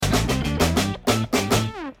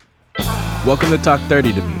Welcome to Talk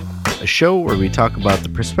 30 to Me. A show where we talk about the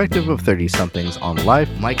perspective of 30-somethings on life.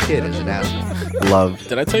 My kid is an asshole. Love.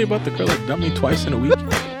 Did I tell you about the girl that dumped me twice in a week?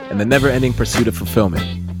 And the never-ending pursuit of fulfillment.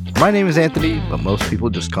 My name is Anthony, but most people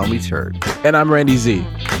just call me Turd. And I'm Randy Z.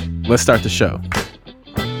 Let's start the show.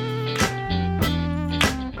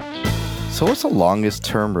 So what's the longest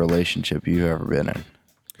term relationship you've ever been in?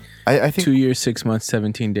 I think 2 years, 6 months,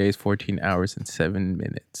 17 days, 14 hours, and 7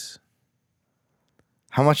 minutes.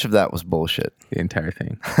 How much of that was bullshit? The entire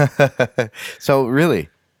thing. So really?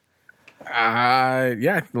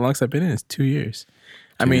 Yeah, the longest I've been in is 2 years.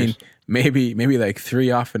 I mean, years. maybe like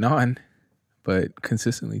 3 off and on, but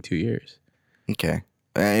consistently 2 years. Okay.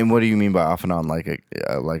 And what do you mean by off and on? Like a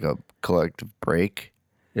collective break?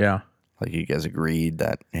 Yeah. Like you guys agreed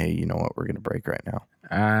that, hey, you know what, we're gonna break right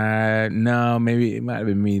now. No, maybe it might have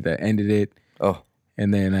been me that ended it. Oh.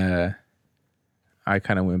 And then I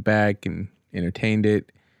kind of went back and entertained it.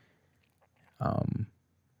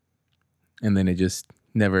 And then it just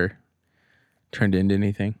never turned into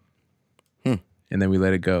anything. And then we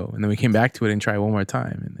let it go. And then we came back to it and tried one more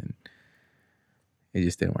time. And then it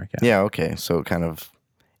just didn't work out. Yeah, okay. So kind of,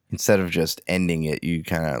 instead of just ending it, you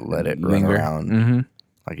kind of let it Linger. run around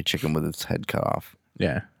like a chicken with its head cut off.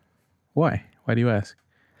 Yeah. Why? Why do you ask?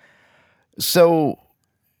 So,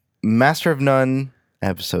 Master of None,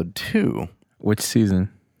 episode 2. Which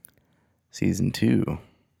season? Season 2.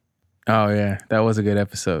 Oh, yeah. That was a good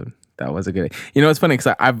episode. You know, it's funny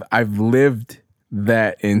because I've lived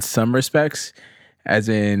that in some respects, as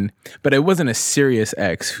in, but it wasn't a serious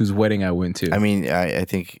ex whose wedding I went to. I mean, I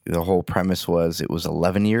think the whole premise was it was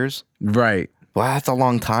 11 years. Right. Well, that's a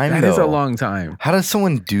long time, That though. is a long time. How does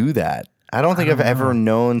someone do that? I don't think I've ever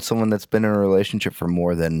known someone that's been in a relationship for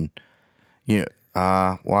more than,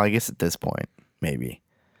 well, I guess at this point, maybe.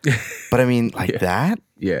 But I mean, like that?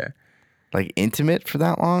 Yeah. Like intimate for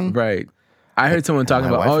that long? Right. I heard someone talking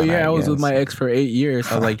my about, wife oh and yeah, I I was with guess. my ex for 8 years.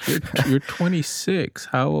 I was like, you're 26.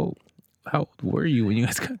 How old were you when you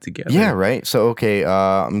guys got together? Yeah, right. So, okay,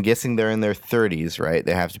 I'm guessing they're in their 30s, right?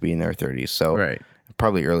 They have to be in their 30s. So, Right.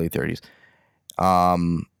 probably early 30s.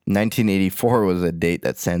 1984 was a date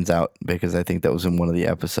that stands out because I think that was in one of the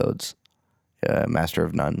episodes, Master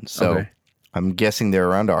of None. So, Okay. I'm guessing they're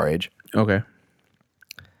around our age. Okay.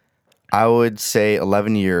 I would say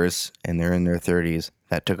 11 years, and they're in their 30s.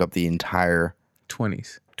 That took up the entire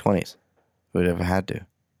 20s. 20s. Would have had to.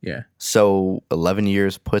 Yeah. So 11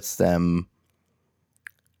 years puts them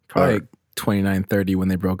Probably like 29, 30 when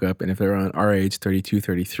they broke up. And if they're on our age, 32,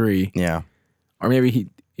 33. Yeah. Or maybe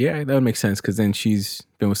that would make sense because then she's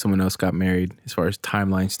been with someone else, got married as far as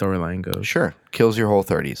storyline goes. Sure. Kills your whole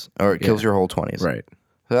 30s or it kills your whole 20s. Right.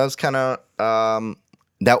 So that's kind of,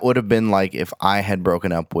 that would have been like if I had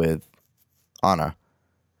broken up with Anna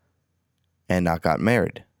and not got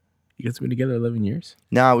married. You guys have been together 11 years?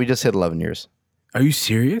 No, we just hit 11 years. Are you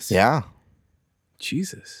serious? Yeah.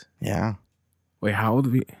 Jesus. Yeah. Wait, how old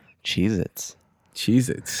are we? Cheez-Its.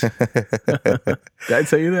 Cheez-Its. Did I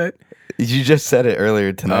tell you that? You just said it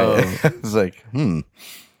earlier tonight. Oh. I was like,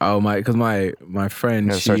 Oh, because my friend, I'm going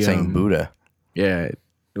to start saying Buddha. Yeah.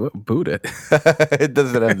 What? Buddha? It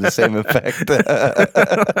doesn't have the same effect.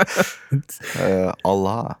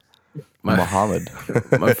 Allah. Muhammad.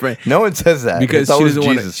 My friend. No one says that. Because It's she always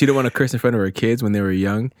didn't Jesus. want to curse in front of her kids when they were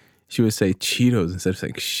young. She would say Cheetos instead of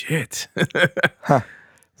saying shit.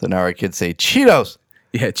 So now our kids say Cheetos.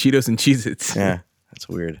 Yeah, Cheetos and Cheez-Its. Yeah, that's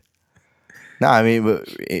weird. No, I mean, but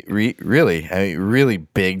really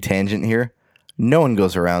big tangent here. No one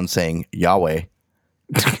goes around saying Yahweh.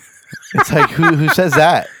 It's like, who says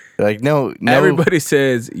that? Like, no. Everybody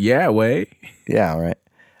says, yeah, way. Yeah, right.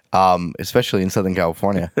 Especially in Southern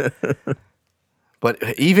California. But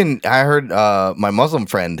even I heard my Muslim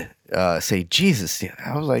friend say Jesus.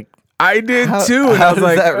 I was like, I did too. And how I was does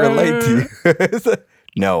like, that relate to you? It's like,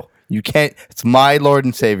 no, you can't. It's my Lord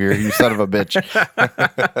and Savior, you son of a bitch.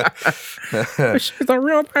 She's a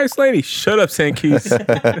real nice lady. Shut up, Sankeys.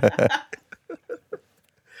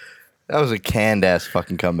 That was a canned ass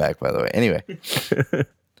fucking comeback, by the way. Anyway.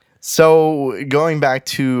 So going back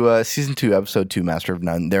to season 2, episode 2, Master of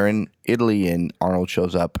None, they're in Italy and Arnold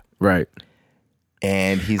shows up Right.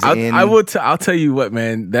 and he's I'll tell you what,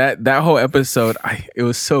 man. That whole episode, it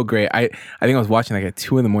was so great. I think I was watching like at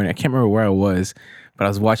 2 a.m. I can't remember where I was, but I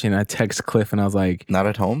was watching. I text Cliff and I was like, not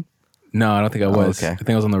at home. no, I don't think I was. okay. I think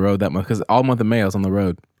I was on the road that month because all month of May I was on the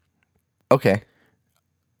road. Okay.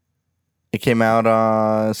 It came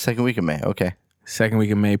out second week of May. Okay. Second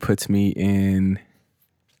week of May puts me in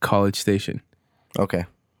College Station. Okay.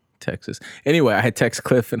 Texas. Anyway, I had text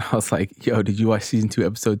Cliff and I was like, yo, did you watch season 2,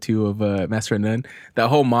 episode 2 of Master of None? That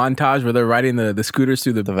whole montage where they're riding the scooters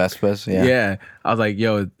through The Vespas, yeah. Yeah. I was like,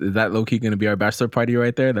 yo, is that low-key going to be our bachelor party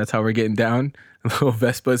right there? That's how we're getting down? Little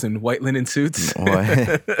Vespas and white linen suits.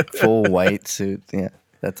 Full white suits. Yeah.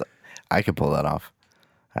 I could pull that off.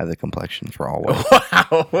 I have the complexion for all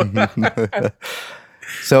white. Wow.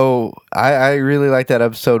 So I really like that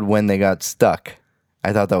episode when they got stuck.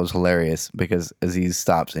 I thought that was hilarious because Aziz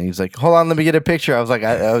stops and he's like, hold on, let me get a picture. I was like,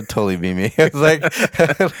 that would totally be me. I was like,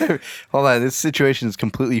 hold on, this situation is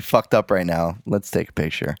completely fucked up right now. Let's take a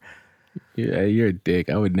picture. Yeah, you're a dick.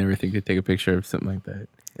 I would never think to take a picture of something like that.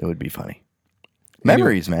 It would be funny.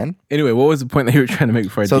 Memories, man. Anyway, what was the point that you were trying to make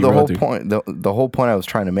before I the whole point the whole point I was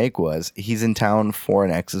trying to make was he's in town for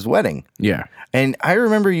an ex's wedding. Yeah. And I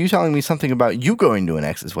remember you telling me something about you going to an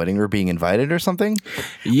ex's wedding or being invited or something.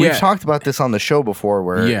 Yeah. We've talked about this on the show before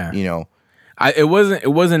where you know, it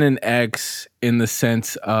wasn't an ex in the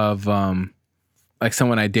sense of like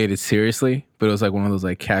someone I dated seriously, but it was like one of those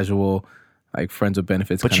like casual like friends with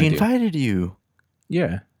benefits. But she invited you.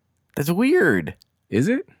 Yeah. That's weird. Is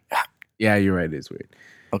it? Yeah, you're right. It is weird.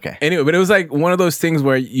 Okay. Anyway, but it was like one of those things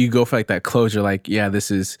where you go for like that closure, like, yeah,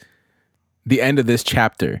 this is the end of this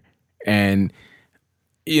chapter. And,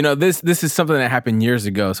 you know, this is something that happened years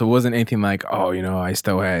ago. So it wasn't anything like, oh, you know, I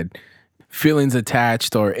still had feelings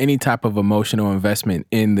attached or any type of emotional investment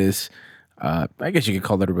in this. I guess you could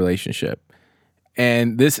call it a relationship.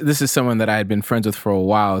 And this is someone that I had been friends with for a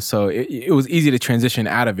while. So it was easy to transition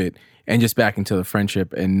out of it and just back into the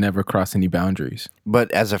friendship and never cross any boundaries.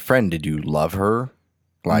 But as a friend, did you love her?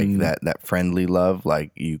 Like that friendly love?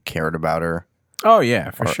 Like you cared about her? Oh, yeah,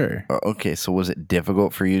 for sure. Okay, so was it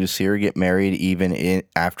difficult for you to see her get married even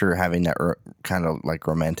after having that kind of like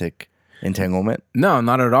romantic entanglement? No,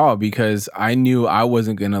 not at all, because I knew I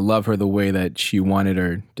wasn't going to love her the way that she wanted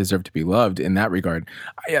or deserved to be loved in that regard.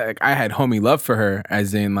 I had homie love for her,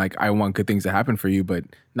 as in like, I want good things to happen for you, but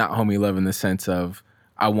not homie love in the sense of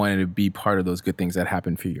I wanted to be part of those good things that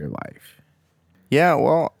happen for your life. Yeah,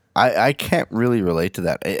 well, I can't really relate to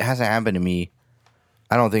that. It hasn't happened to me.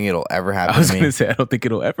 I don't think it'll ever happen to me. I was going to say, I don't think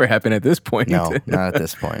it'll ever happen at this point. No, not at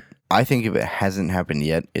this point. I think if it hasn't happened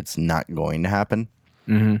yet, it's not going to happen.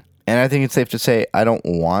 Mm-hmm. And I think it's safe to say I don't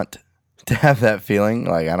want to have that feeling.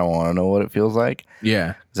 Like, I don't want to know what it feels like.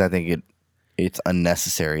 Yeah. Because I think it's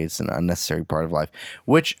unnecessary. It's an unnecessary part of life.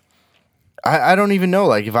 Which, I don't even know.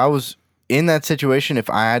 Like, if I was in that situation, if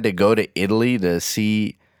I had to go to Italy to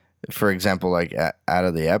see, for example, like out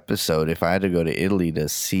of the episode, if I had to go to Italy to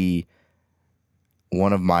see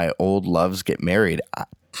one of my old loves get married,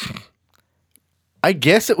 I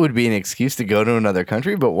guess it would be an excuse to go to another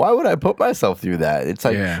country, but why would I put myself through that? It's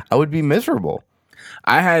like, I would be miserable.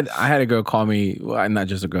 I had a girl call me, well, not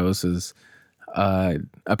just a girl, this is a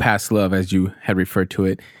past love, as you had referred to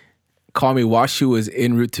it, call me while she was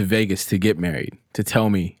en route to Vegas to get married, to tell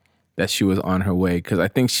me that she was on her way, because I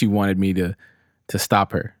think she wanted me to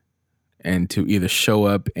stop her and to either show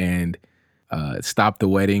up and stop the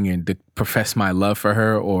wedding and to profess my love for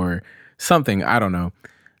her or something. I don't know.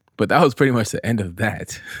 But that was pretty much the end of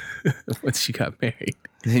that once she got married.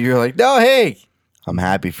 You're like, no, hey, I'm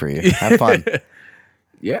happy for you. Have fun.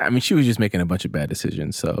 Yeah, I mean, she was just making a bunch of bad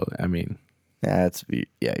decisions. So, I mean. You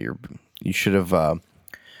should have.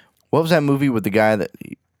 What was that movie with the guy that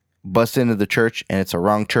busts into the church and it's a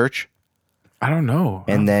wrong church? I don't know.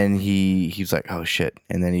 And then he's like, oh, shit.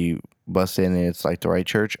 And then he busts in and it's like the right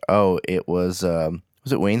church. Oh, it was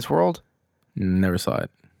it Wayne's World? Never saw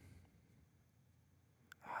it.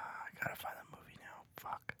 I gotta find that movie now.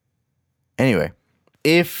 Fuck. Anyway,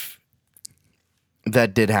 if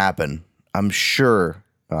that did happen, I'm sure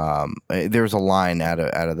there's a line out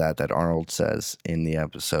of that Arnold says in the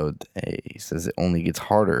episode. He says it only gets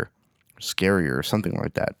harder, scarier, or something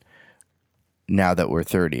like that now that we're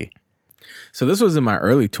 30. So this was in my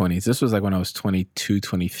early 20s. This was like when I was 22,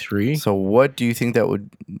 23. So what do you think that would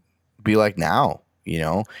be like now? You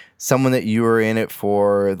know, someone that you were in it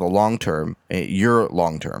for the long term, your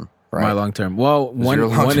long term, right? My long term. Well, one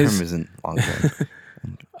isn't long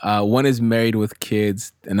term. One is married with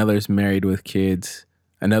kids. Another is married with kids.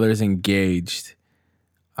 Another is engaged.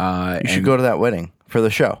 You should go to that wedding for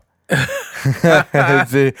the show.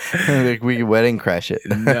 Like we could wedding crash it.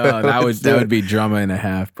 No, that would be drama and a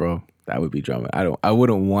half, bro. That would be drama. I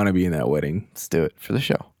wouldn't want to be in that wedding. Let's do it for the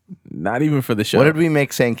show. Not even for the show. What did we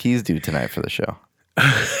make Sankeys do tonight for the show?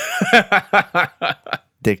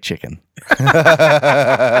 Dick chicken. Hey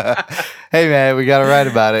man, we gotta write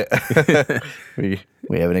about it.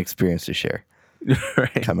 we have an experience to share.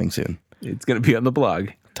 Right. Coming soon. It's gonna be on the blog.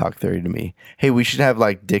 talk 30 to me. Hey, we should have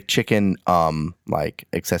like dick chicken like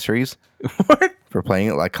accessories What? for playing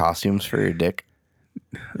it, like costumes for your dick.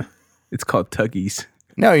 It's called Tuggies.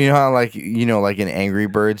 No, you know how like like in Angry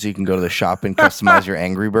Birds you can go to the shop and customize your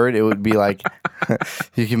Angry Bird? It would be like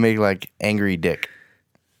you can make like angry dick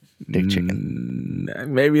chicken.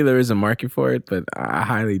 Maybe there is a market for it, but I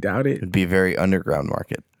highly doubt it. It'd be a very underground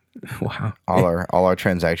market. Wow. All our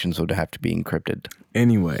transactions would have to be encrypted.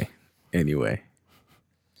 Anyway.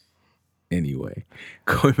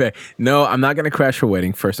 Going back. No, I'm not gonna crash her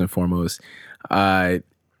wedding, first and foremost.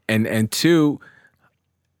 And two,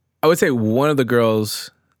 I would say one of the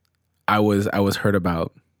girls I was hurt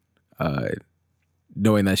about,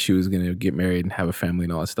 knowing that she was gonna get married and have a family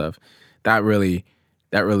and all that stuff. That really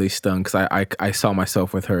stung because I saw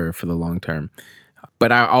myself with her for the long term.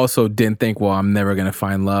 But I also didn't think, well, I'm never gonna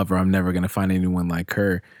find love or I'm never gonna find anyone like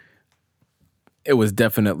her. It was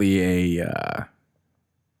definitely a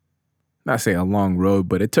not say a long road,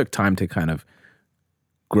 but it took time to kind of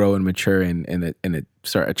grow and mature and it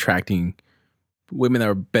start attracting women that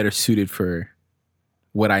were better suited for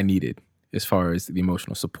what I needed as far as the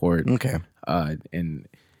emotional support. Okay. And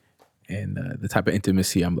the type of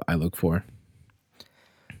intimacy I look for.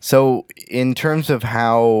 So in terms of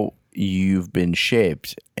how you've been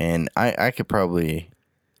shaped, and I could probably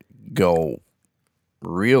go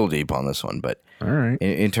real deep on this one, but All right.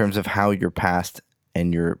 in terms of how your past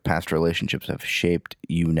and your past relationships have shaped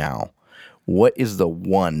you now, what is the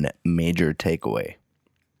one major takeaway?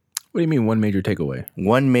 What do you mean one major takeaway?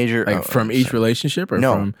 One major Like from each relationship or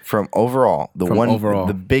from overall. Overall.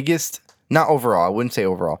 The biggest, not overall, I wouldn't say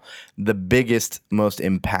overall, the biggest, most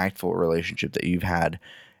impactful relationship that you've had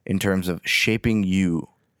in terms of shaping you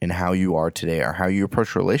and how you are today, or how you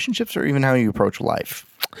approach relationships, or even how you approach life?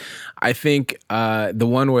 I think the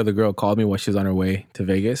one where the girl called me while she was on her way to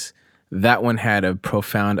Vegas, that one had a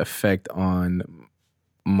profound effect on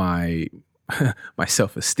my my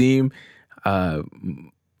self-esteem,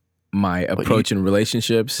 my approach in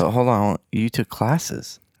relationships. So hold on, you took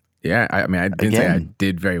classes. Yeah, I mean, I didn't say I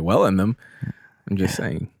did very well in them. I'm just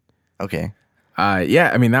saying. Okay.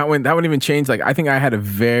 Yeah, I mean that one even changed. Like, I think I had a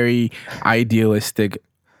very idealistic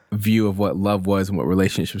view of what love was and what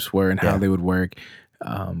relationships were and how they would work.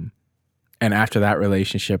 And after that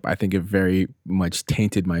relationship, I think it very much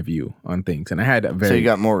tainted my view on things. And I had So you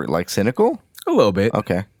got more like cynical? A little bit.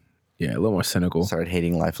 Okay. Yeah, a little more cynical. Started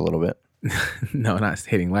hating life a little bit. No, not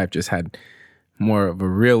hating life. Just had more of a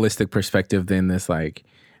realistic perspective than this like,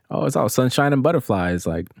 oh, it's all sunshine and butterflies.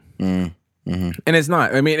 Like, and it's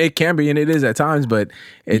not. I mean, it can be and it is at times, but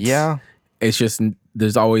it's just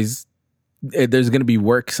there's always there's going to be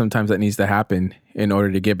work sometimes that needs to happen in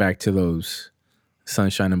order to get back to those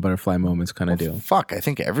sunshine and butterfly moments kind of deal. Fuck, I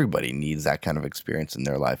think everybody needs that kind of experience in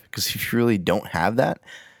their life, because if you really don't have that,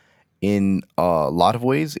 in a lot of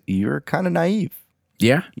ways, you're kind of naive.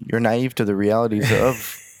 Yeah. You're naive to the realities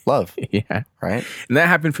of love. Yeah. Right? And that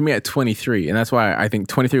happened for me at 23. And that's why I think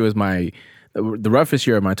 23 was the roughest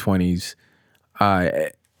year of my 20s.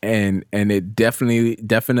 And it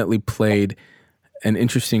definitely played an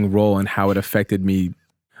interesting role in how it affected me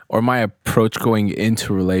or my approach going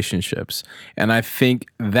into relationships. And I think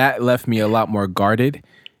that left me a lot more guarded.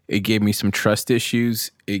 It gave me some trust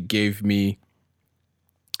issues. It gave me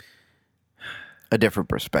a different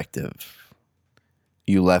perspective.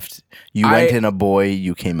 You went in a boy,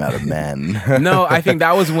 you came out a man. No, I think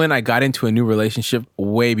that was when I got into a new relationship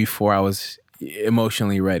way before I was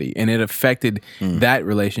emotionally ready. And it affected that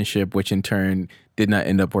relationship, which in turn did not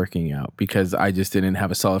end up working out because I just didn't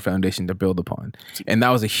have a solid foundation to build upon. And that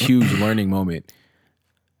was a huge learning moment.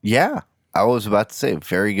 Yeah. I was about to say,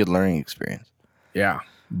 very good learning experience. Yeah.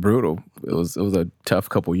 Brutal. It was a tough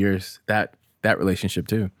couple years. That relationship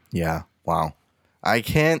too. Yeah. Wow. I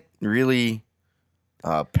can't really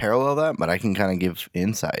parallel that, but I can kind of give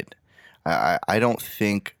insight. I don't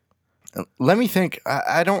think. Let me think.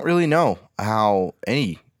 I don't really know how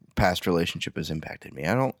any past relationship has impacted me.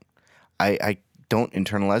 I don't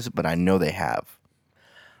internalize it, but I know they have.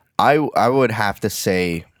 I would have to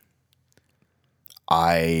say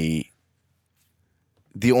the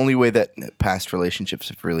only way that past relationships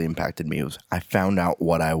have really impacted me was I found out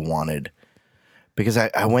what I wanted, because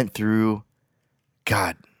I went through,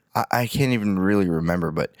 God, I can't even really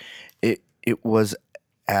remember, but it was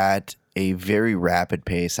at a very rapid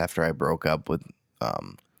pace after I broke up with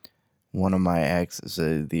one of my exes,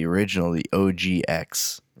 the OG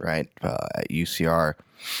ex, right, at UCR.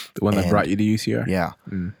 The one that brought you to UCR? Yeah.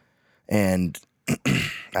 And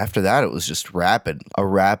after that, it was just a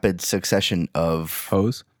rapid succession of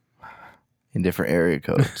hoes in different area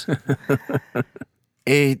codes.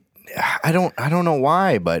 It I don't know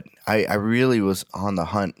why, but I really was on the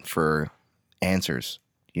hunt for answers,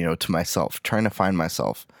 to myself, trying to find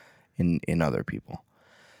myself in other people.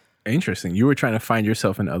 Interesting. You were trying to find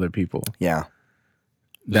yourself in other people. Yeah.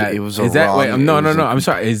 That It was is a that. wrong. Wait, no. it was a- I'm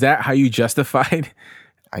sorry. Is that how you justified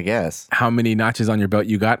I guess. how many notches on your belt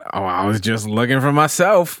you got? Oh, I was just looking for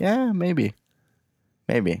myself. Yeah, maybe.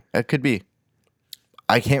 That could be.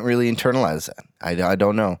 I can't really internalize that. I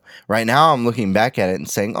don't know. Right now, I'm looking back at it and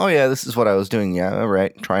saying, "Oh yeah, this is what I was doing." Yeah, all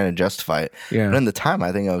right, trying to justify it. Yeah. But in the time,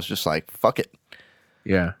 I think I was just like, "Fuck it."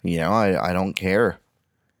 Yeah. I don't care.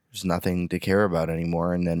 There's nothing to care about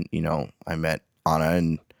anymore. And then I met Anna,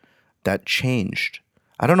 and that changed.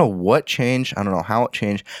 I don't know what changed. I don't know how it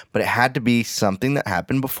changed, but it had to be something that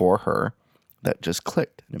happened before her that just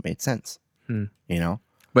clicked and it made sense.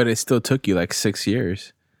 But it still took you like 6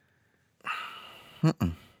 years.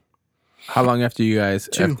 How long after you guys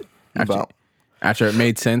after it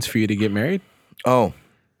made sense for you to get married? Oh,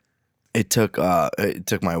 it took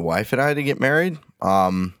my wife and I to get married.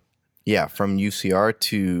 From UCR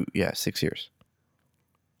to 6 years.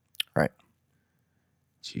 Right.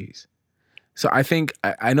 Jeez. So I think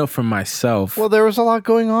I know for myself. Well, there was a lot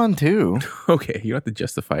going on too. Okay, you don't have to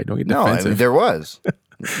justify it. Don't get No, defensive. there was.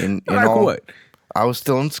 Like what? I was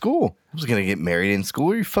still in school. I was gonna get married in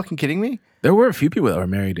school. Are you fucking kidding me? There were a few people that were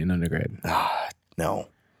married in undergrad. No,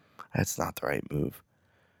 that's not the right move.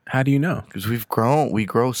 How do you know? Because we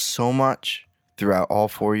grow so much throughout all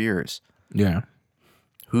 4 years. Yeah.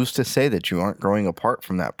 Who's to say that you aren't growing apart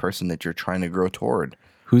from that person that you're trying to grow toward?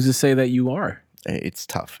 Who's to say that you are? It's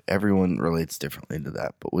tough. Everyone relates differently to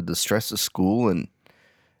that. But with the stress of school and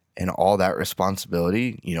all that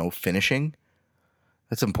responsibility, finishing,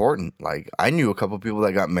 that's important. Like, I knew a couple of people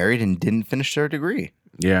that got married and didn't finish their degree.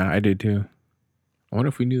 Yeah, I did too. I wonder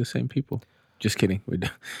if we knew the same people. Just kidding.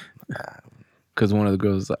 Because one of the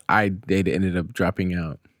girls I dated ended up dropping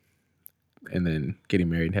out and then getting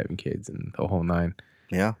married and having kids and the whole nine.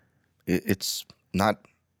 Yeah. It's not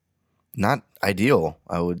ideal,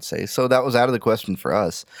 I would say. So that was out of the question for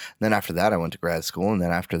us. And then after that, I went to grad school. And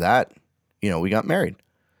then after that, we got married.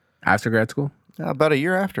 After grad school? About a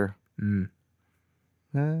year after. A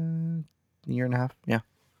year and a half. Yeah.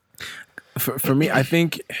 For me, I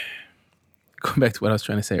think, going back to what I was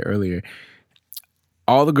trying to say earlier,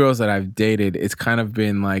 all the girls that I've dated, it's kind of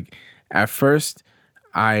been like, at first,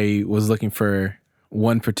 I was looking for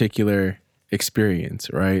one particular experience,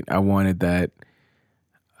 right? I wanted that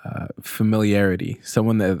familiarity,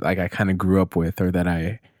 someone that like I kind of grew up with, or that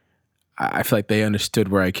I feel like they understood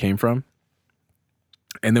where I came from.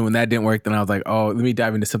 And then when that didn't work, then I was like, oh, let me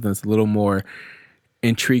dive into something that's a little more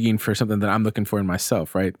intriguing for something that I'm looking for in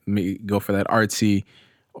myself, right? Let me go for that artsy,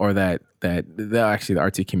 or that actually the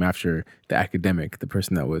artsy came after the academic, the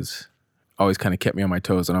person that was always kind of kept me on my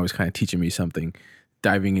toes and always kind of teaching me something,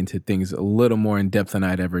 diving into things a little more in depth than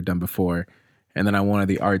I'd ever done before. And then I wanted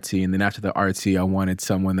the artsy. And then after the artsy, I wanted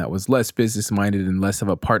someone that was less business-minded and less of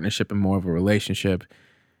a partnership and more of a relationship.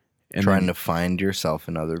 And trying to find yourself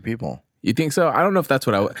in other people. You think so? I don't know if that's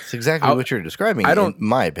what I... It's exactly what you're describing, in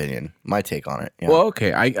my opinion, my take on it. Yeah. Well,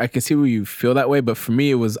 okay. I can see where you feel that way. But for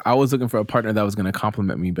me, I was looking for a partner that was going to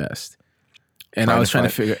complement me best. And I was trying to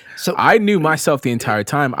figure... So I knew myself the entire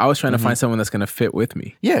time. I was trying to find someone that's going to fit with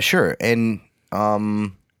me. Yeah, sure. And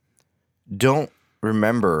don't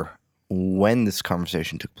remember when this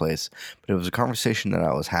conversation took place, but it was a conversation that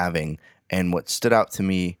I was having, and what stood out to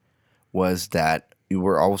me was that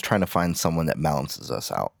we're always trying to find someone that balances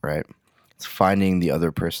us out, right? It's finding the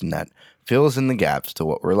other person that fills in the gaps to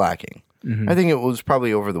what we're lacking. I think it was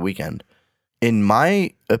probably over the weekend. In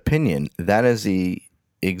my opinion, that is the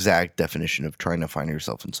exact definition of trying to find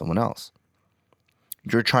yourself in someone else.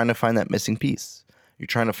 You're trying to find that missing piece. You're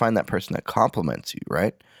trying to find that person that complements you,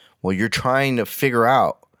 right? Well, you're trying to figure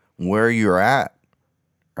out where you're at,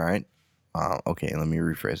 all right? Okay, let me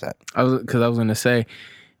rephrase that. I was going to say,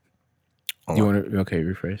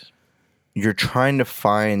 rephrase. You're trying to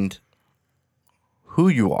find who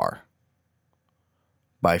you are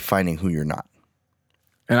by finding who you're not.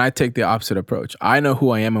 And I take the opposite approach. I know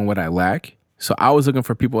who I am and what I lack. So I was looking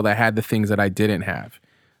for people that had the things that I didn't have.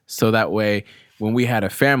 So that way, when we had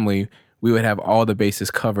a family, we would have all the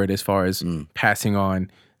bases covered as far as passing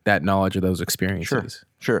on that knowledge or those experiences.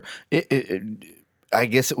 Sure. I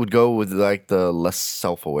guess it would go with like the less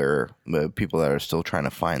self-aware people that are still trying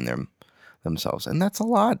to find themselves, and that's a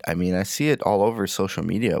lot. I mean, I see it all over social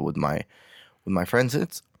media with my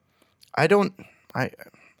friends. I don't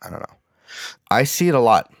know. I see it a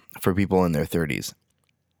lot for people in their 30s,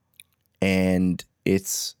 and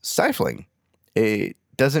it's stifling. It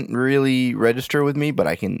doesn't really register with me, but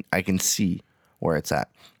I can see where it's at.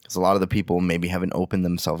 Because a lot of the people maybe haven't opened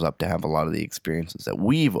themselves up to have a lot of the experiences that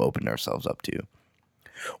we've opened ourselves up to.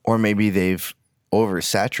 Or maybe they've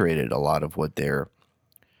oversaturated a lot of what they're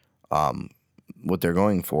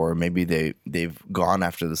going for. Maybe they've gone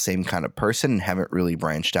after the same kind of person and haven't really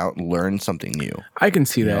branched out and learned something new. I can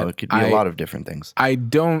see that. It could be a lot of different things. I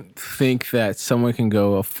don't think that someone can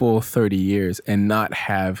go a full 30 years and not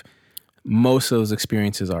have most of those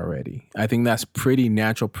experiences already. I think that's pretty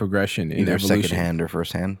natural progression in Either evolution. secondhand or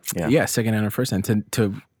firsthand. Yeah, secondhand or firsthand.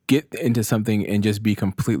 To get into something and just be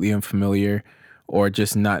completely unfamiliar or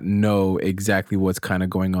just not know exactly what's kind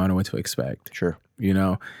of going on or what to expect. Sure. You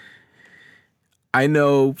know, I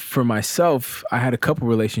know for myself, I had a couple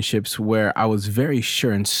relationships where I was very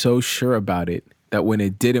sure and so sure about it that when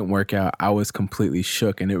it didn't work out, I was completely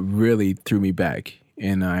shook and it really threw me back.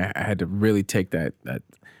 And I had to really take that.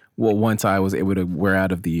 Well, once I was able to wear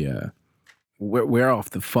off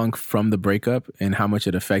the funk from the breakup and how much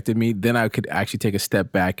it affected me, then I could actually take a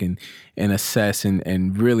step back and assess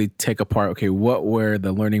and really take apart, okay, what were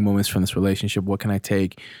the learning moments from this relationship? What can I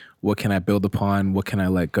take? What can I build upon? What can I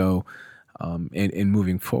let go? In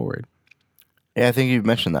moving forward. Yeah, I think you've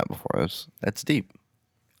mentioned that before. That's deep.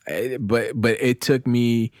 But it took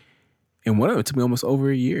me, and one of them took me almost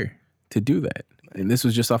over a year to do that. And this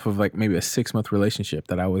was just off of like maybe a 6-month relationship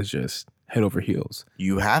that I was just head over heels.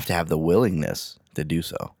 You have to have the willingness to do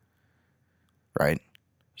so, right?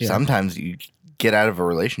 Yeah. Sometimes you get out of a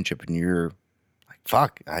relationship and you're like,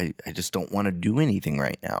 fuck, I just don't want to do anything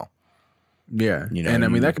right now. Yeah. And I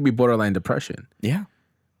mean, that could be borderline depression. Yeah.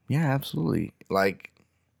 Yeah, absolutely. Like,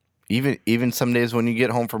 even some days when you get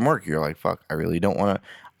home from work, you're like, fuck, I really don't want to.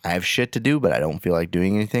 I have shit to do, but I don't feel like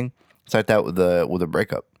doing anything. It's like that with a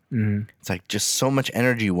breakup. Mm-hmm. It's like just so much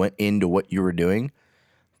energy went into what you were doing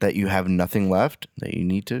that you have nothing left, that you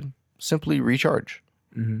need to simply recharge.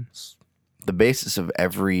 Mm-hmm. The basis of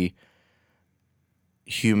every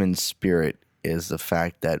human spirit is the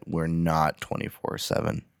fact that we're not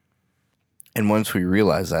 24/7. And once we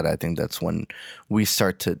realize that, I think that's when we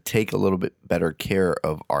start to take a little bit better care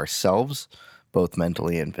of ourselves, both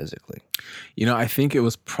mentally and physically. You know, I think it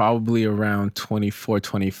was probably around 24,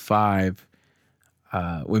 25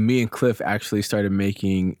 when me and Cliff actually started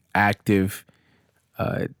making active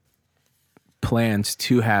plans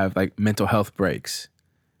to have like mental health breaks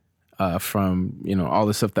from, you know, all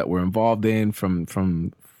the stuff that we're involved in, from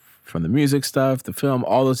the music stuff, the film,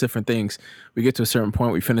 all those different things. We get to a certain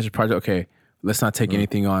point, we finish the project, okay, let's not take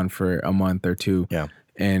anything on for a month or two,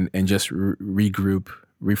 and just regroup,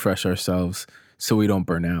 refresh ourselves so we don't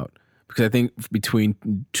burn out. Because I think between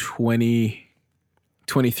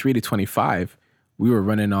 23 to 25, we were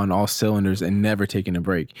running on all cylinders and never taking a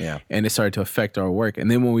break. Yeah. And it started to affect our work.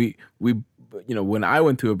 And then when we you know, when I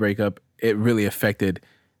went through a breakup, it really affected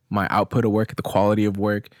my output of work, the quality of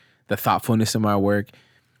work, the thoughtfulness of my work.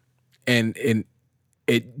 And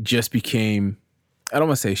it just became, I don't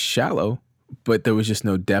want to say shallow, but there was just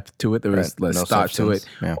no depth to it. There was less thought substance to it.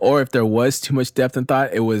 Yeah. Or if there was too much depth and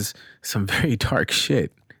thought, it was some very dark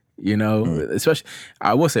shit, you know? Especially,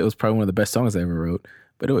 I will say it was probably one of the best songs I ever wrote,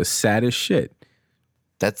 but it was sad as shit.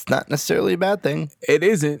 That's not necessarily a bad thing. It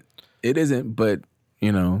isn't, but,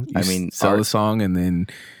 you know, sell a song and then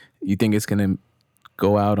you think it's going to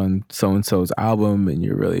go out on so-and-so's album and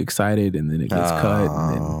you're really excited and then it gets cut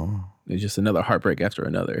and then it's just another heartbreak after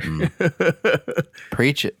another.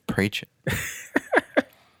 Preach it.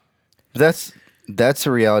 That's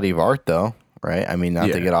the reality of art, though, right? I mean,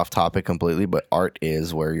 not to get off topic completely, but art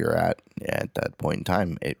is where you're at that point in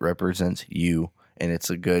time. It represents you, and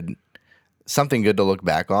it's something good to look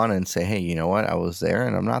back on and say, hey, you know what? I was there,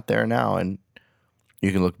 and I'm not there now, and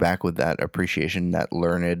you can look back with that appreciation, that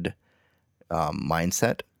learned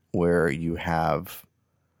mindset, where you have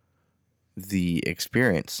the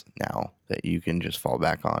experience now that you can just fall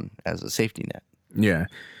back on as a safety net. Yeah.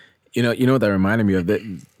 You know what that reminded me of? That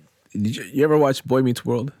did you ever watch Boy Meets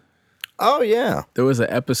World? Oh, yeah. There was an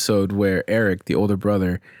episode where Eric, the older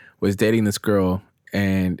brother, was dating this girl,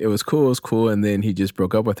 and it was cool, and then he just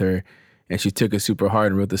broke up with her, and she took it super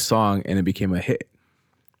hard and wrote the song, and it became a hit.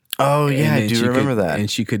 Oh, yeah, I do remember that. And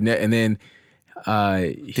she could, and then...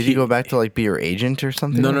 did he go back to like be her agent or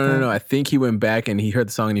something? No. I think he went back and he heard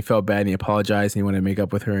the song and he felt bad and he apologized and he wanted to make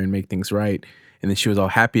up with her and make things right. And then she was all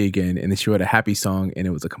happy again. And then she wrote a happy song and it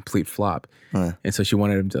was a complete flop. And so she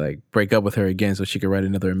wanted him to like break up with her again so she could write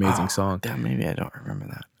another amazing song. Damn, maybe I don't remember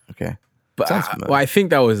that. Okay. But I think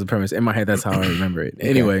that was the premise. In my head, that's how I remember it. Okay.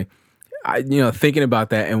 Anyway, thinking about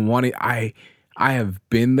that and wanting, I have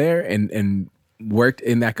been there and worked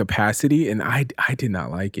in that capacity and I did not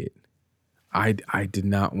like it. I did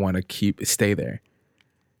not want to stay there.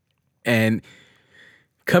 And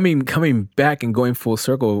coming back and going full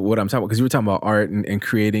circle, what I'm talking about, because we were talking about art and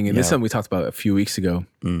creating, and this is Yeah. something we talked about a few weeks ago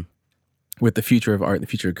with the future of art and the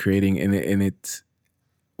future of creating, and it's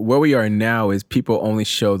where we are now is people only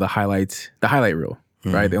show the highlights, the highlight reel,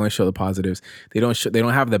 right? They only show the positives. They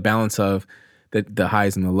don't have the balance of the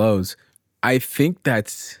highs and the lows. I think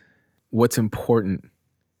that's what's important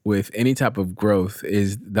with any type of growth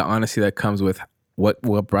is the honesty that comes with what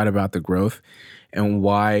brought about the growth and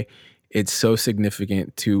why it's so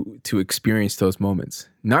significant to experience those moments.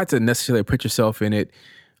 Not to necessarily put yourself in it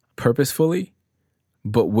purposefully,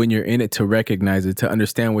 but when you're in it, to recognize it, to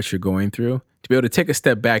understand what you're going through, to be able to take a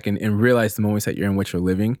step back and realize the moments that you're in, what you're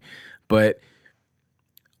living, but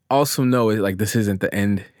also know like this isn't the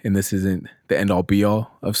end and this isn't the end all be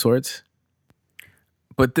all of sorts.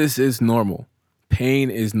 But this is normal.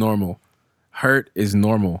 Pain is normal. Hurt is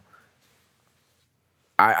normal.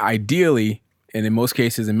 Ideally, and in most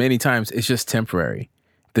cases and many times, it's just temporary.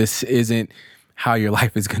 This isn't how your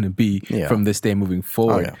life is going to be from this day moving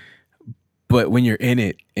forward. Oh, yeah. But when you're in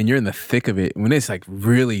it and you're in the thick of it, when it's like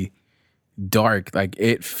really dark, like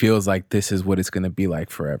it feels like this is what it's going to be like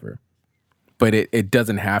forever. But it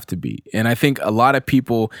doesn't have to be. And I think a lot of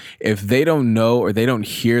people, if they don't know or they don't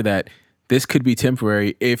hear that this could be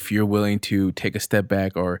temporary, if you're willing to take a step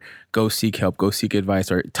back or go seek help, go seek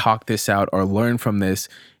advice, or talk this out or learn from this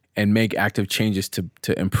and make active changes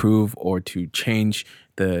to improve or to change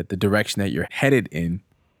the direction that you're headed in,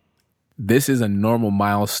 this is a normal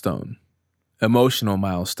milestone. Emotional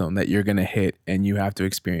milestone that you're going to hit and you have to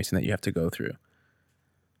experience and that you have to go through.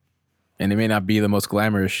 And it may not be the most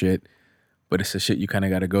glamorous shit, but it's the shit you kind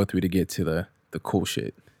of got to go through to get to the cool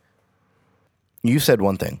shit. You said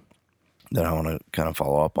one thing that I want to kind of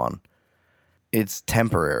follow up on. It's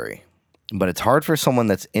temporary, but it's hard for someone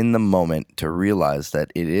that's in the moment to realize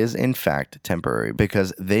that it is in fact temporary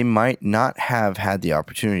because they might not have had the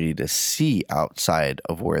opportunity to see outside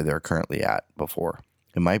of where they're currently at before.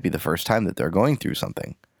 It might be the first time that they're going through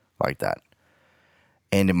something like that.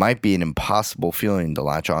 And it might be an impossible feeling to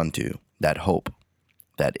latch onto, that hope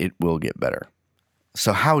that it will get better.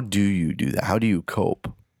 So how do you do that? How do you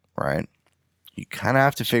cope, right? You kind of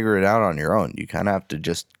have to figure it out on your own. You kind of have to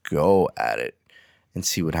just go at it and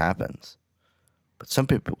see what happens. But some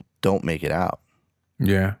people don't make it out.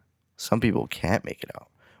 Yeah. Some people can't make it out.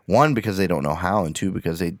 One, because they don't know how, and two,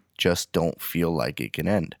 because they just don't feel like it can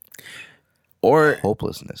end. Or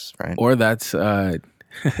hopelessness, right? Or that's to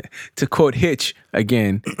quote Hitch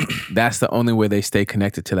again, that's the only way they stay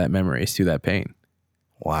connected to that memory is through that pain.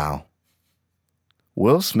 Wow.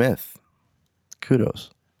 Will Smith,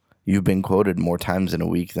 kudos. You've been quoted more times in a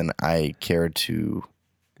week than I care to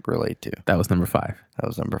relate to. That was number 5. That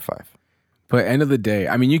was number 5. But end of the day,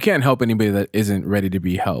 I mean, you can't help anybody that isn't ready to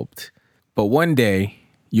be helped. But one day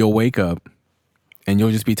you'll wake up and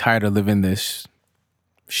you'll just be tired of living this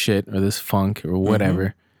shit or this funk or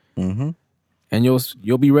whatever. Mm-hmm. And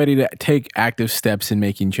you'll be ready to take active steps in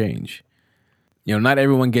making change. You know, not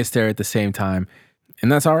everyone gets there at the same time, and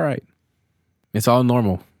that's all right. It's all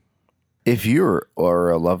normal. If you or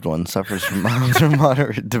a loved one suffers from mild or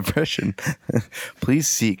moderate depression, please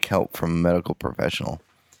seek help from a medical professional.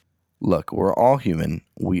 Look, we're all human.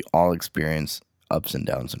 We all experience ups and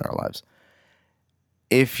downs in our lives.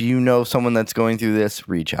 If you know someone that's going through this,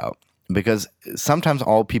 reach out. Because sometimes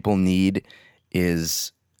all people need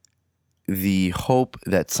is the hope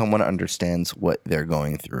that someone understands what they're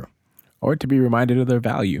going through. Or to be reminded of their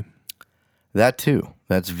value. That too.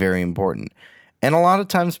 That's very important. And a lot of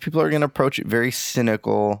times people are going to approach it very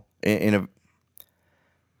cynical and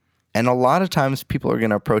a lot of times people are going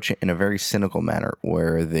to approach it in a very cynical manner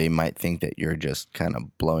where they might think that you're just kind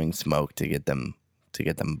of blowing smoke to get them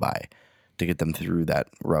by, to get them through that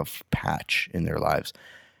rough patch in their lives.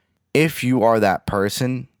 If you are that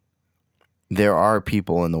person, there are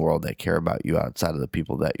people in the world that care about you outside of the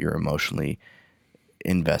people that you're emotionally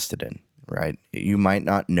invested in, right? You might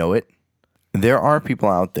not know it. There are people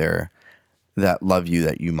out there that love you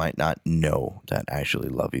that you might not know that actually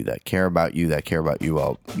love you, that care about you,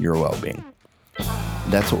 your well-being.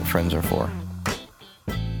 That's what friends are for.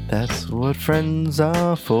 That's what friends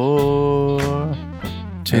are for.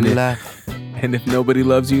 To laugh. And if nobody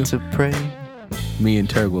loves you, to pray. Me and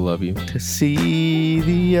Turg will love you. To see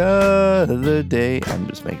the other day. I'm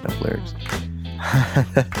just making up lyrics.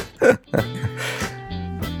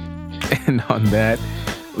 And on that,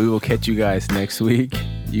 we will catch you guys next week.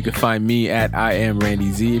 You can find me at I am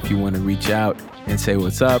Randy Z if you want to reach out and say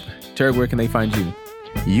what's up. Turg, where can they find you?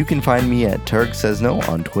 You can find me at Turg Says No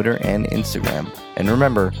on Twitter and Instagram. And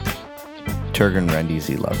remember, Turg and Randy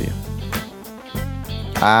Z love you.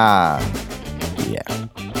 Yeah.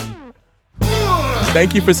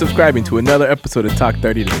 Thank you for subscribing to another episode of Talk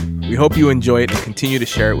 30 to Me. We hope you enjoy it and continue to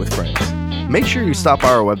share it with friends. Make sure you stop by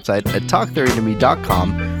our website at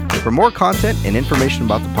talk30tome.com for more content and information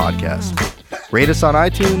about the podcast. Rate us on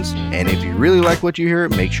iTunes, and if you really like what you hear,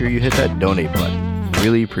 make sure you hit that donate button.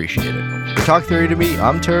 Really appreciate it. For Talk 30 to Me,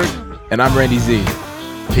 I'm Turk. And I'm Randy Z.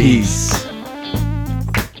 Peace.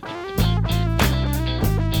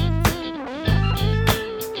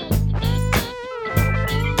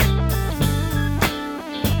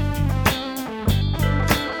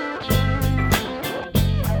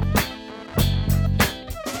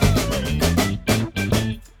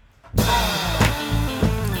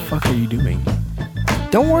 What are you doing?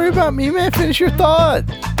 Don't worry about me, man. Finish your thought.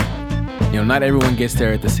 You know, not everyone gets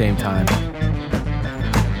there at the same time.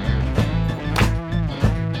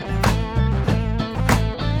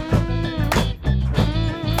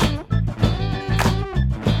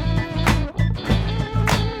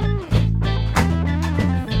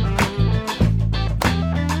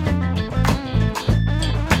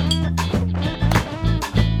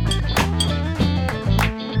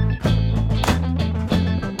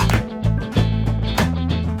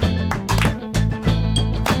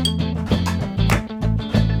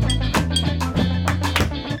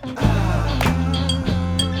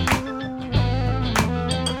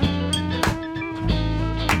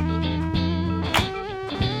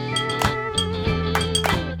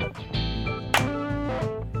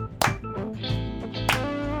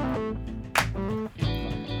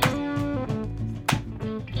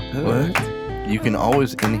 What? You can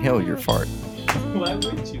always inhale your fart. Why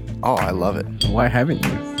would you? Oh, I love it. Why haven't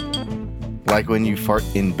you? Like when you fart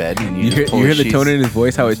in bed and you You just pull hear the the sheets. tone in his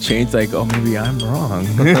voice, how it's changed, like, oh, maybe I'm wrong.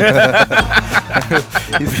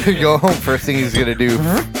 He's gonna go home. First thing he's gonna do,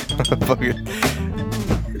 fucking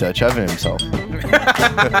Dutch oven himself.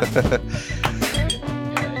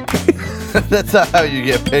 That's not how you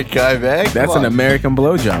get pink eye back. That's an American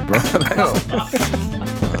blowjob, bro.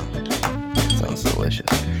 Sounds delicious.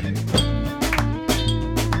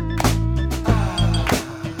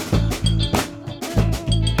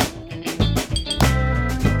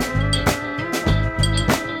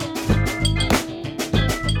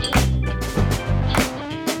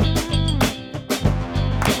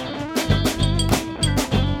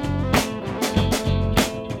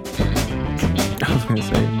 I was gonna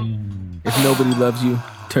say, if nobody loves you,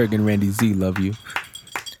 Turk and Randy Z love you.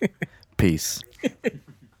 Peace.